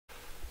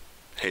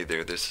Hey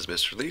there, this is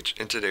Mr. Leach,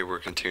 and today we're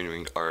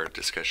continuing our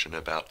discussion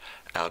about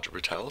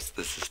algebra tiles.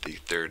 This is the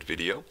third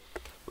video.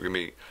 We're going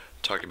to be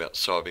talking about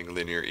solving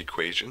linear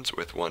equations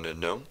with one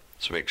unknown,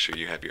 so make sure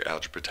you have your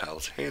algebra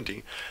tiles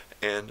handy,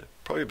 and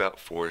probably about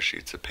 4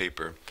 sheets of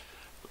paper.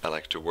 I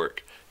like to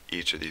work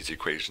each of these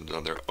equations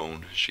on their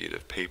own sheet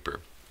of paper.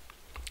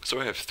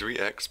 So I have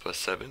 3x plus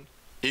 7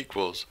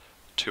 equals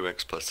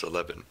 2x plus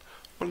 11.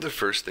 One of the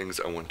first things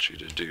I want you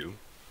to do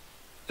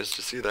is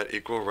to see that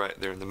equal right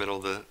there in the middle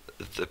of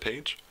the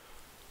page.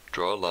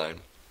 Draw a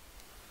line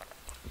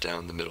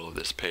down the middle of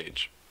this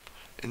page.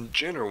 In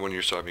general, when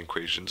you're solving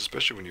equations,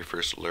 especially when you're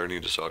first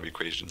learning to solve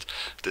equations,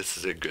 this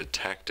is a good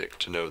tactic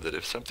to know that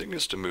if something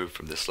is to move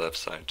from this left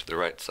side to the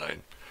right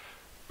side,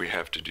 we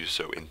have to do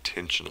so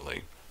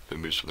intentionally. If it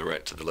moves from the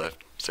right to the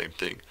left, same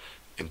thing,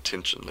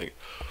 intentionally.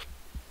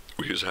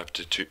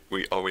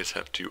 We always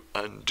have to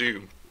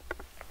undo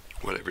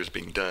whatever is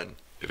being done.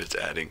 If it's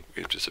adding,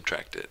 we have to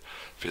subtract it.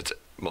 If it's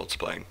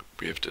multiplying,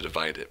 we have to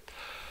divide it.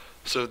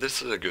 So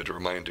this is a good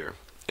reminder.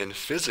 And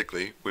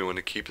physically, we want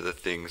to keep the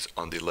things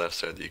on the left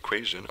side of the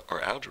equation,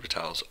 our algebra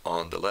tiles,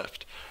 on the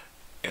left,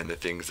 and the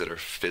things that are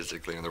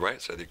physically on the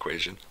right side of the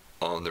equation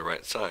on the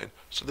right side.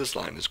 So this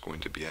line is going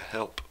to be a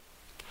help.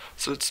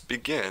 So let's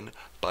begin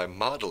by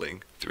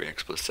modeling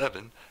 3x plus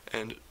 7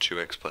 and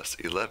 2x plus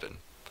 11.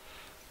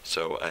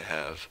 So I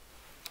have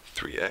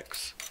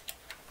 3x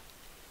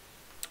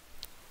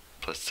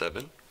plus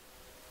 7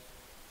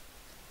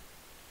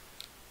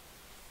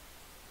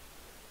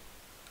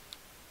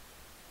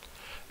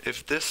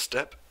 If this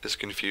step is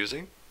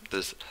confusing,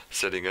 this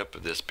setting up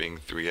of this being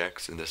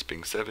 3x and this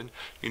being 7,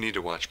 you need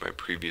to watch my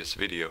previous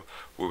video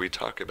where we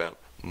talk about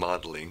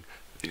modeling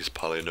these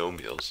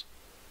polynomials.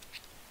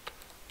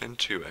 And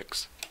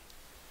 2x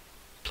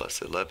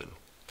plus 11.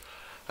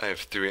 I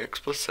have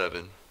 3x plus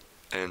 7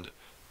 and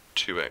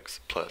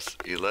 2x plus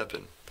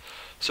 11.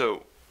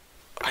 So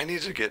I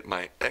need to get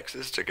my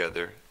x's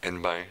together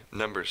and my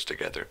numbers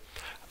together.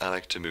 I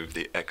like to move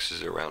the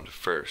x's around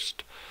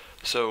first.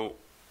 So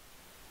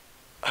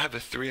I have a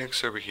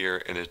 3x over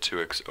here and a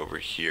 2x over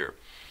here.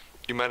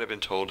 You might have been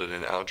told in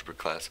an algebra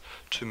class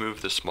to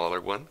move the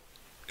smaller one.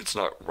 It's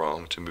not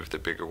wrong to move the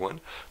bigger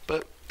one,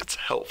 but it's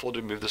helpful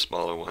to move the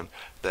smaller one.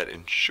 That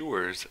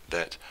ensures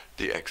that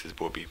the x's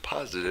will be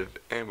positive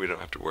and we don't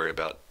have to worry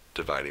about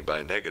dividing by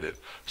a negative.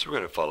 So we're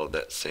going to follow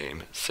that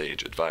same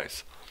sage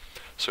advice.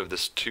 So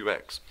this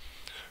 2x.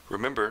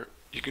 Remember,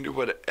 you can do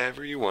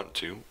whatever you want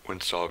to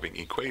when solving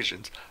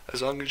equations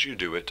as long as you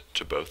do it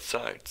to both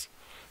sides.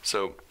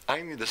 So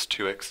I need this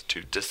 2x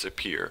to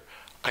disappear.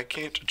 I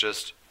can't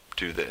just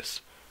do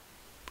this.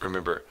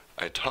 Remember,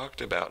 I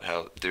talked about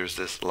how there's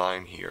this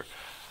line here.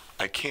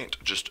 I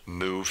can't just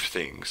move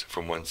things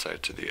from one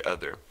side to the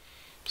other.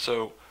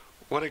 So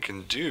what I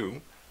can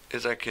do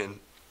is I can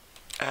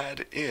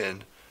add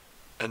in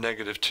a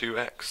negative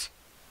 2x.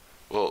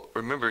 Well,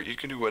 remember, you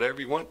can do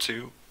whatever you want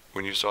to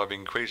when you're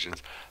solving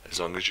equations as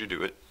long as you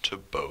do it to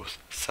both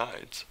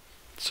sides.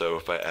 So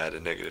if I add a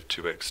negative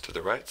 2x to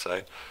the right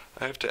side,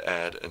 I have to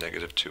add a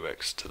negative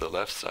 2x to the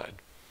left side.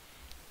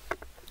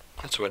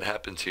 That's what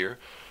happens here.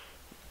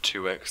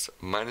 2x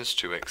minus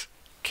 2x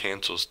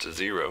cancels to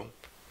 0.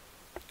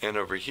 And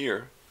over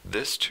here,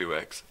 this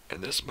 2x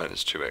and this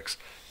minus 2x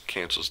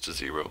cancels to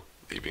 0,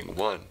 leaving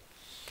 1.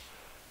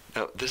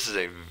 Now, this is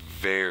a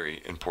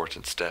very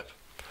important step.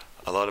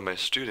 A lot of my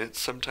students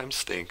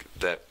sometimes think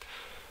that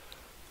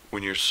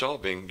when you're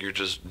solving, you're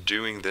just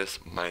doing this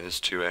minus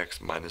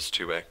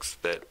 2x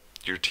that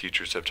your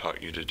teachers have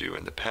taught you to do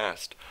in the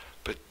past.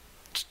 But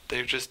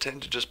they just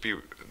tend to just be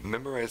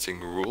memorizing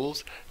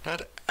rules,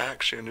 not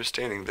actually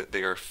understanding that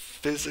they are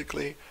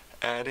physically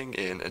adding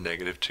in a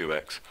negative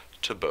 2x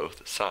to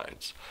both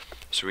sides.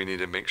 So we need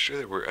to make sure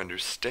that we're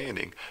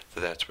understanding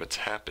that that's what's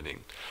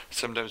happening.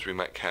 Sometimes we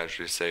might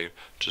casually say,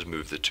 just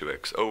move the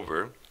 2x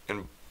over,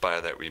 and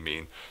by that we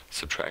mean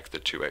subtract the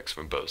 2x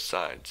from both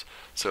sides.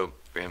 So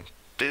we have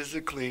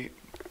physically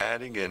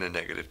adding in a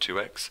negative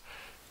 2x.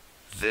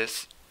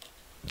 This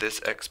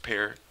x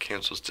pair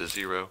cancels to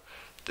 0.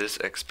 This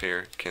x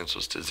pair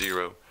cancels to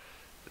 0.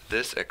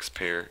 This x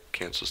pair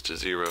cancels to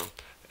 0.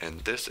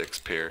 And this x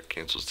pair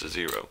cancels to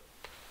 0.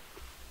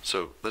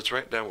 So let's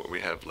write down what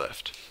we have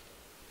left.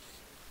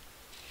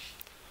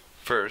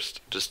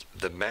 First, just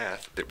the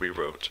math that we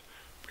wrote.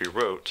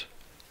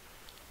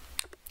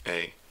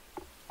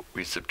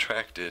 We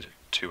subtracted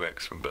 2x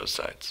from both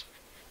sides.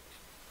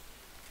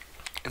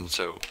 And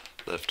so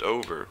left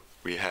over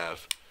we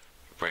have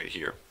right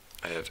here,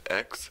 I have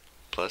x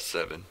plus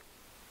 7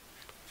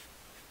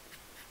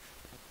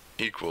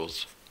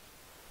 equals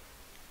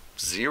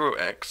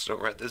 0x,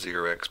 don't write the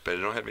 0x, but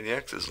I don't have any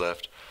x's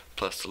left,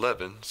 plus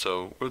 11,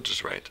 so we'll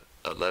just write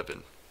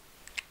 11.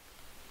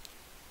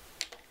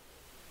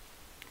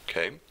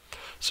 Okay,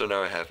 so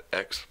now I have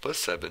x plus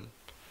 7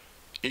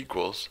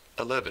 equals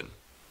 11.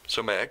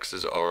 So my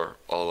x's are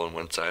all on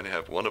one side. I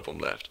have one of them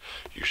left.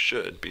 You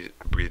should be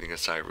breathing a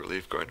sigh of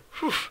relief going,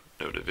 whew,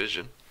 no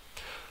division.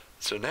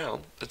 So now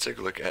let's take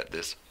a look at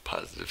this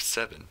positive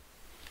 7.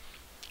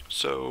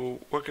 So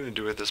what can I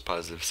do with this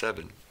positive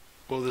 7?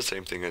 Well, the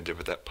same thing I did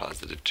with that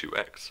positive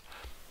 2x.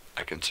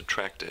 I can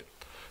subtract it.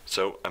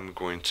 So I'm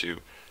going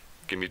to,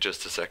 give me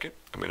just a second,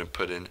 I'm going to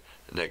put in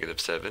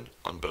negative 7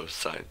 on both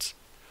sides.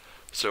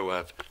 So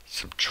I've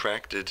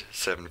subtracted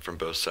 7 from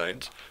both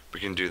sides.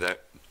 We can do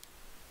that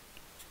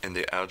in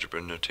the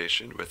algebra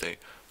notation with a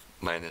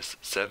minus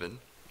 7,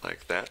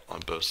 like that,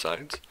 on both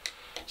sides.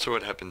 So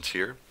what happens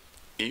here,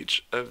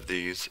 each of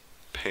these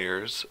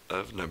pairs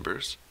of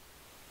numbers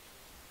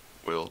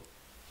will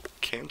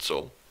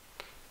cancel.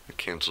 It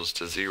cancels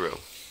to 0.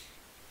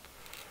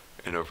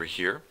 And over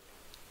here,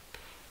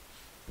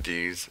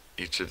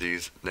 each of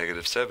these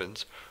negative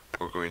 7s,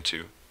 we're going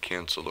to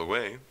cancel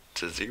away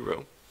to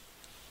 0.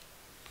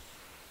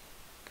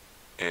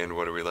 And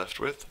what are we left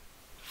with?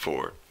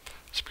 4.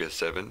 So we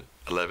get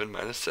 11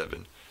 minus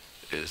 7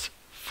 is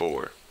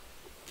 4.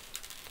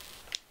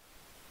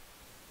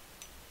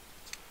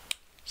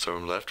 So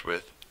I'm left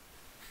with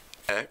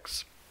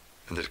x,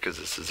 and because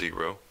this is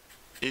 0,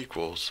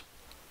 equals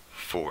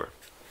 4.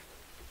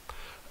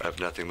 I have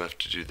nothing left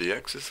to do the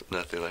x's,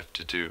 nothing left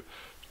to do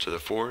to the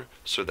 4,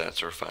 so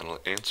that's our final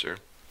answer.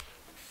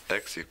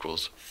 X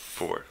equals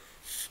 4.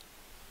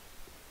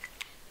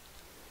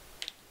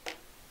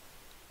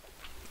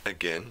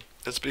 Again,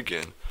 let's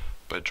begin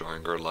by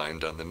drawing our line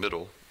down the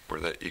middle where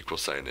that equal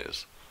sign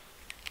is.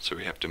 So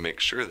we have to make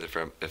sure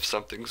that if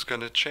something's going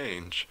to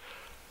change,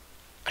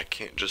 I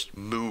can't just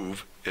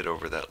move it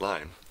over that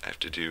line. I have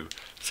to do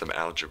some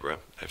algebra.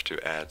 I have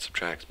to add,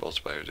 subtract,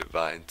 multiply, or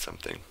divide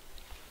something.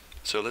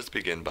 So let's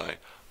begin by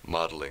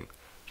modeling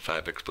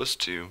 5x plus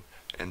 2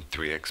 and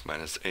 3x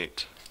minus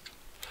 8.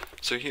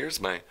 So here's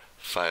my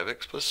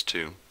 5x plus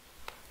 2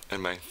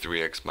 and my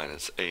 3x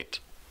minus 8.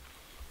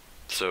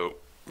 So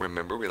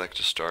remember, we like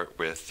to start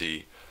with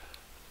the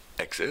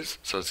x's,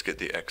 so let's get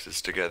the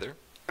x's together.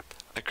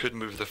 I could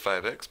move the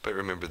 5x, but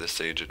remember the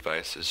sage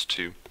advice is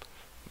to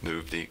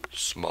move the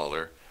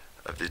smaller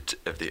of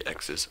the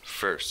x's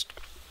first.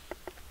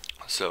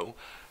 So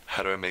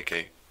how do I make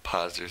a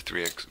positive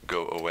 3x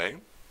go away?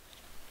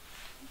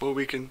 Well,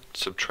 we can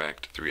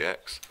subtract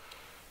 3x.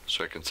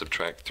 So I can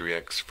subtract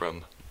 3x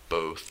from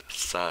both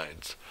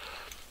sides.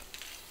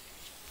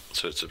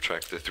 So to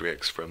subtract the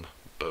 3x from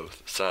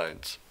both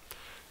sides.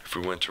 If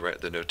we want to write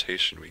the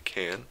notation, we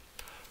can.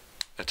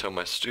 I tell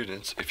my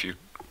students, if you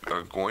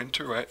are going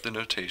to write the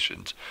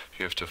notations,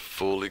 you have to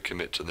fully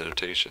commit to the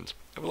notations.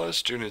 I have a lot of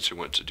students who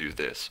want to do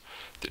this.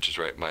 They just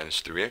write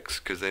minus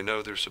 3x because they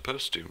know they're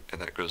supposed to,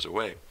 and that goes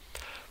away.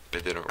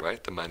 But they don't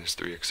write the minus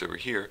 3x over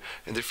here,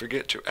 and they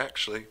forget to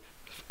actually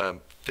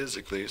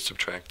physically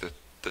subtract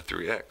the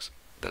 3x.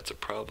 That's a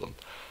problem.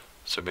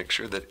 So make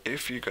sure that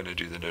if you're going to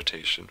do the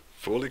notation,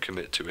 fully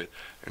commit to it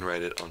and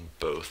write it on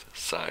both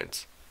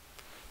sides.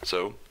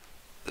 So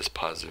this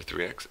positive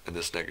 3x and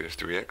this negative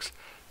 3x,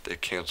 they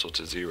cancel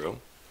to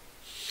 0.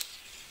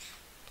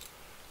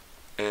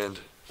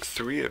 And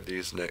three of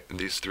these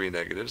three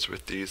negatives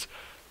with these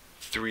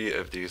 3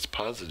 of these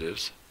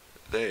positives,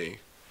 they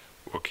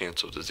will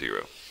cancel to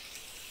 0.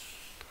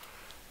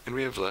 And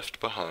we have left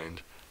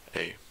behind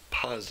a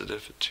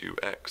positive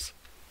 2x.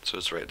 So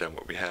let's write down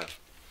what we have.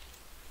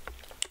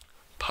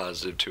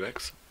 Positive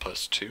 2x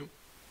plus 2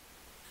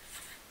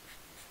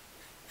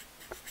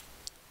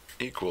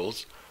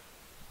 equals,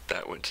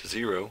 that went to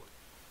 0,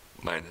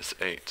 minus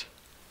 8.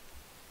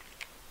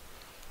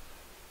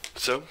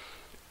 So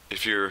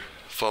if you're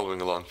following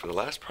along for the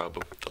last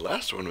problem, the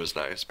last one was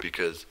nice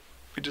because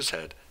we just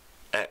had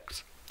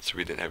x, so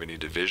we didn't have any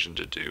division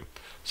to do.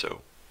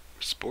 So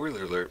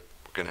spoiler alert,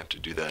 we're going to have to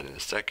do that in a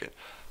second.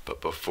 But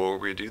before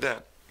we do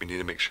that, we need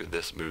to make sure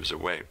this moves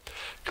away.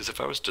 Because if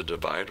I was to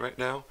divide right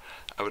now,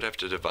 I would have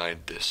to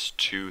divide this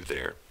 2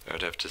 there. I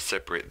would have to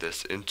separate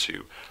this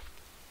into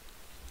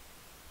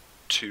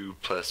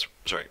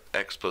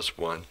x plus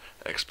 1,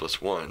 x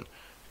plus 1,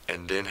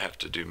 and then have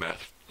to do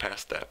math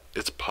past that.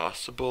 It's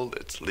possible,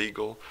 it's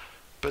legal,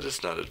 but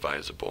it's not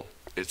advisable.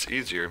 It's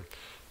easier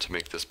to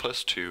make this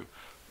plus 2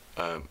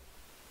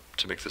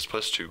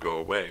 go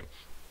away.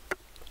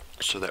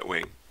 So that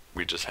way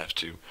we just have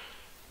to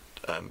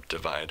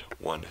divide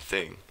one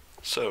thing.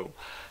 So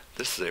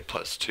this is a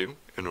plus 2.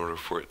 In order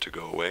for it to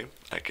go away,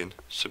 I can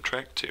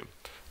subtract 2,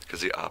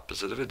 because the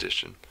opposite of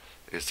addition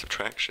is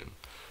subtraction.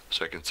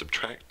 So I can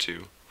subtract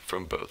 2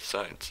 from both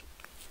sides.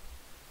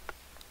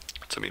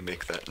 So let me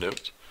make that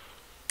note.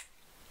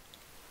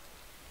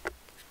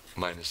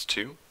 Minus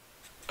 2,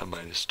 a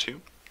minus 2.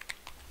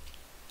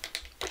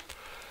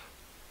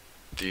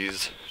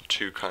 These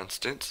two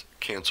constants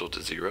cancel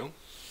to 0.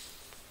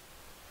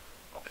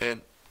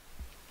 And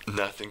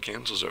nothing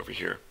cancels over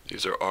here.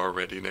 These are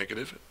already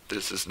negative.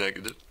 This is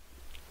negative.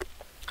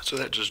 So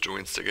that just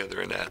joins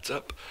together and adds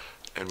up.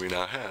 And we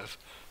now have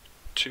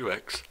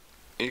 2x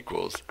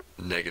equals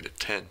negative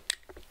 10.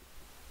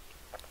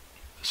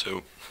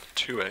 So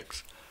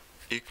 2x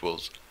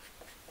equals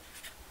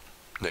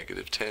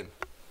negative 10.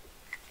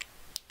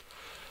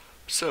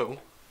 So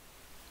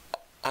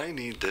I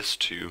need this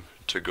 2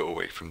 to go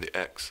away from the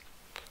x.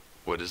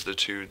 What is the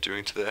 2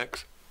 doing to the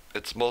x?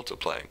 It's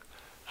multiplying.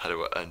 How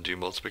do I undo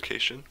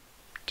multiplication?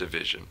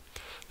 Division.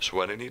 So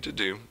what I need to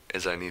do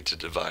is I need to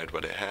divide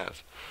what I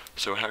have.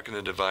 So how can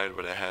I divide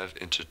what I have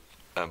into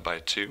by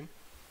 2?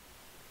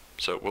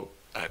 So, well,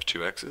 I have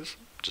 2 x's.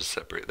 Just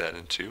separate that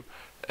into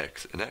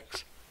x and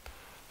x.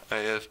 I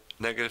have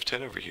negative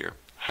 10 over here.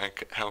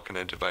 How can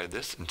I divide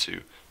this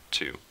into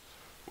 2?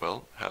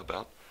 Well, how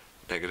about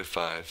negative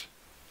 5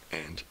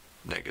 and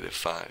negative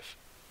 5?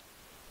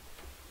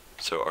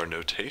 So our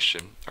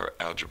notation, our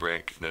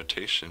algebraic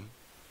notation,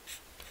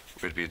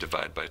 would be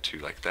divide by 2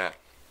 like that.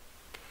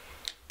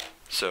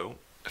 So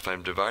if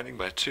I'm dividing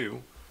by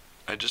 2,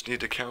 I just need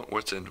to count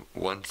what's in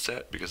one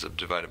set because I've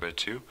divided by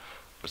 2.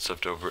 What's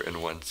left over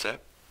in one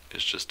set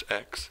is just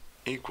x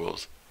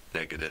equals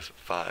negative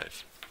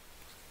 5.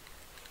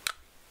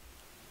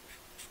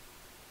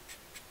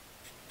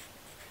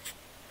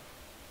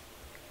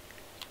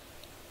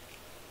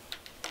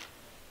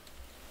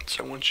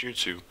 So I want you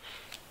to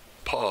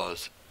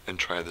pause and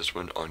try this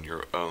one on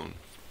your own.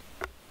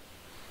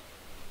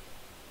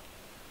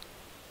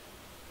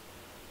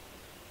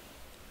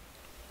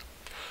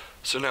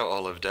 So now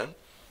all I've done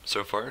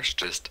so far is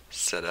just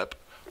set up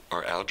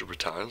our algebra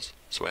tiles.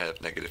 So I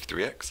have negative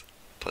 3x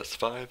plus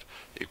 5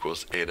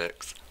 equals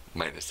 8x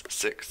minus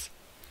 6.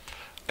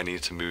 I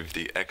need to move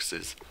the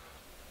x's.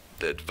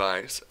 The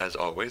advice, as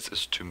always,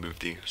 is to move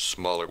the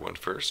smaller one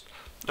first.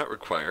 Not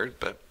required,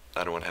 but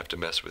I don't want to have to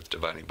mess with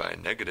dividing by a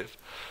negative.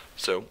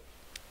 So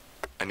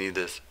I need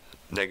this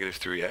negative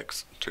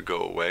 3x to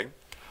go away.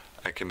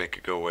 I can make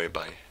it go away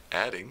by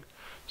adding,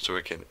 so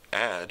I can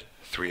add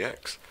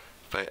 3x.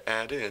 If I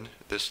add in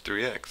this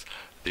 3x,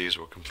 these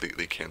will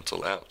completely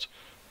cancel out.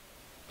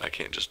 I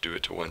can't just do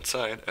it to one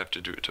side, I have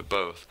to do it to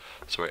both.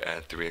 So I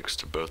add 3x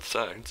to both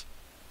sides.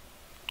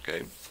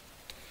 Okay,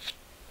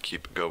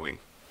 keep going.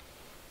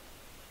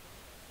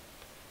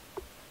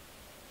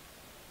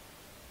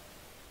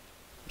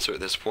 So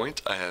at this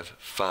point, I have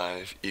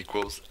 5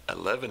 equals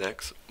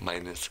 11x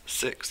minus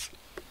 6.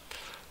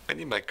 I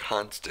need my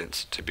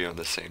constants to be on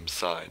the same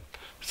side.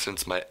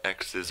 Since my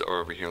x's are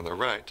over here on the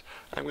right,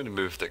 I'm going to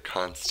move the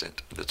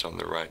constant that's on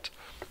the right.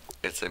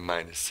 It's a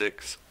minus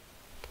 6.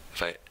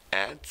 If I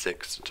add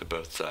 6 to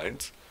both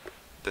sides,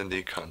 then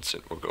the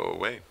constant will go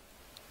away.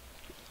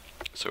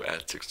 So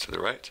add 6 to the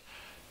right,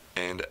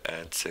 and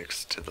add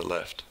 6 to the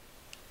left.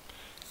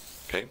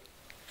 Okay?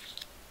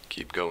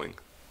 Keep going.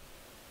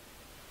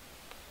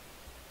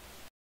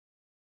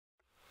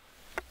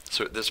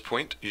 So at this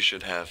point, you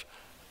should have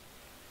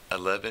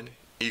 11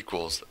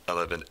 equals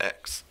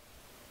 11x.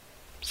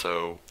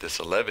 So this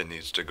 11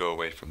 needs to go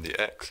away from the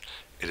x.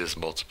 It is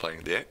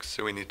multiplying the x,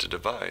 so we need to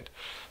divide.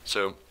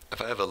 So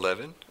if I have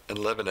 11 and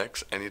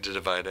 11x, I need to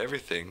divide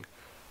everything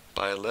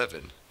by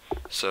 11.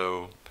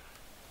 So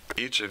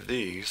each of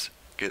these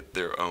get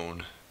their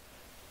own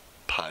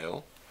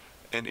pile,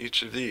 and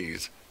each of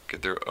these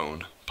get their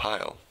own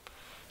pile.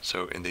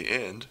 So in the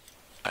end,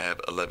 I have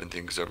 11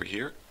 things over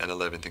here and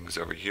 11 things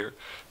over here.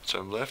 So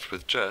I'm left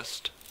with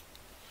just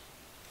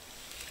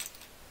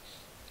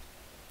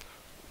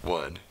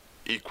 1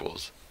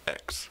 equals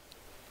x.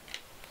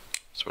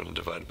 So when I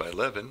divide by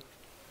 11,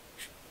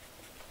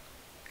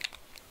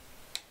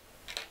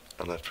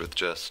 I'm left with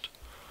just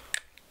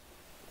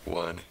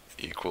 1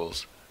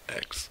 equals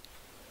x.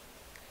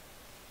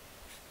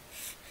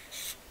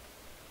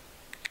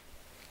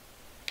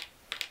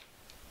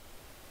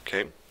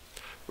 Okay,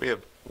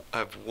 I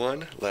have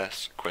one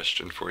last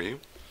question for you.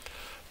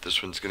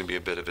 This one's going to be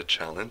a bit of a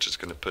challenge. It's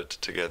going to put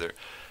together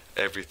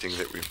everything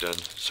that we've done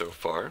so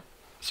far.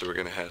 So we're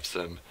going to have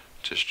some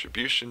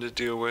distribution to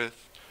deal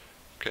with.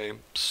 Okay,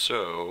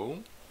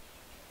 so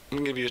I'm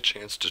going to give you a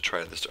chance to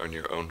try this on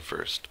your own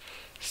first.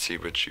 See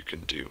what you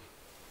can do.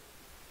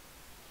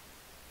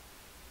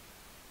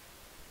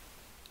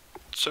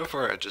 So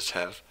far I just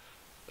have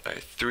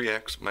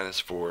 3x minus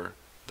 4,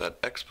 that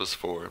x plus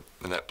 4,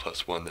 and that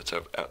plus 1 that's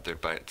out there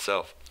by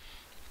itself.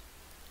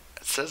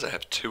 It says I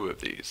have 2 of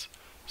these,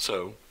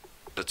 so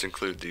let's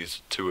include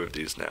these 2 of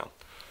these now.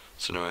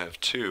 So now I have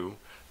 2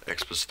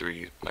 x plus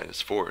 3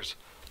 minus 4s.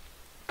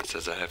 It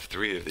says I have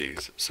 3 of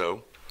these,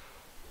 so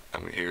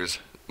here's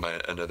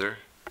another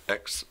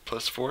x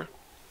plus 4,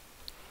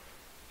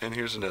 and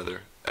here's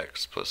another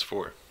x plus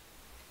 4.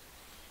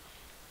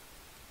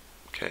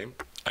 Okay,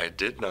 I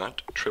did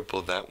not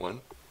triple that one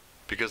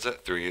because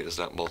that 3 is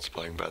not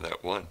multiplying by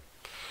that 1.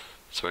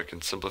 So I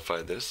can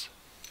simplify this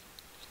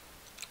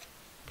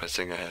by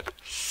saying I have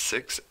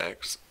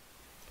 6x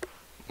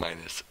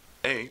minus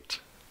 8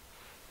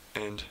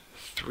 and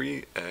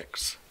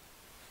 3x.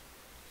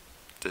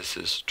 This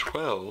is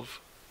 12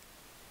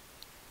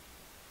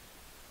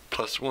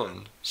 plus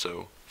 1,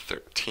 so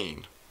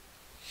 13.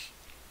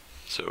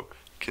 So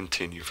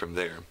continue from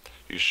there.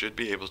 You should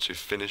be able to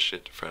finish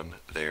it from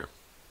there.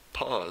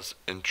 Pause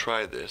and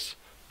try this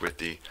with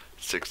the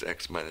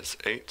 6x minus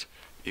 8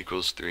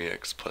 equals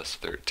 3x plus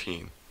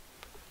 13.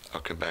 I'll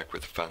come back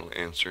with the final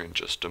answer in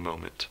just a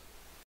moment.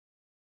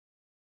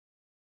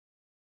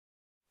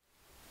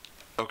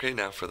 Okay,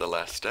 now for the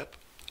last step.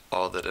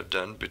 All that I've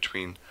done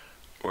between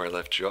where I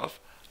left you off,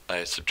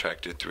 I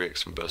subtracted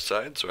 3x from both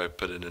sides, so I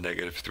put in a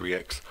negative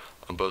 3x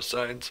on both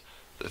sides.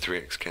 the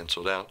 3x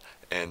canceled out,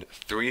 and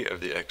 3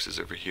 of the x's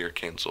over here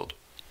canceled.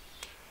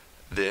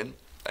 Then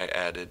I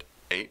added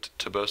 8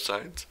 to both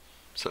sides.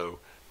 So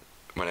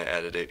when I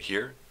added 8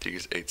 here,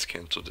 these 8's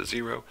canceled to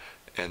 0,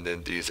 and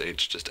then these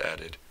 8's just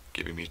added,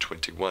 giving me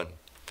 21.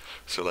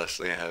 So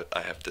lastly,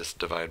 I have this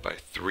divide by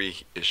 3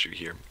 issue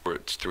here, where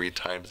it's 3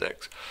 times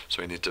x.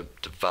 So I need to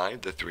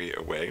divide the 3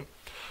 away.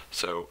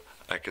 So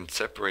I can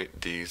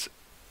separate these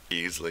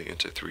easily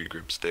into 3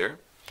 groups there.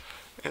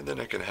 And then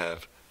I can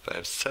have, if I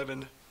have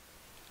 7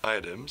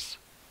 items,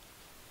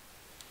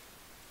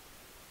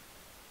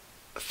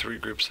 3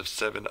 groups of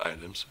 7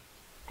 items,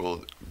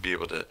 we'll be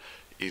able to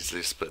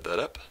easily split that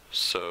up.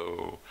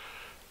 So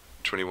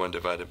 21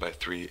 divided by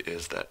 3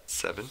 is that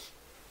 7.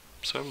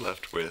 So I'm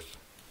left with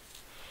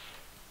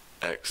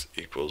x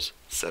equals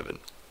 7.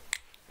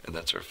 And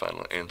that's our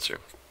final answer.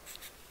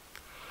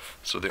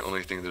 So the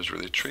only thing that was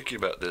really tricky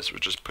about this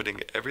was just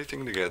putting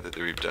everything together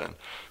that we've done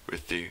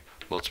with the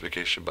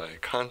multiplication by a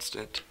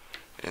constant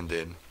and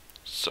then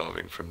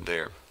solving from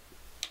there.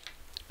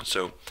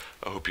 So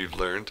I hope you've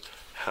learned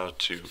how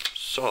to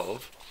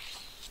solve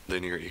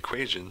linear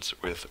equations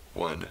with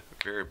one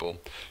variable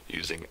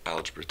using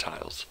algebra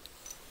tiles.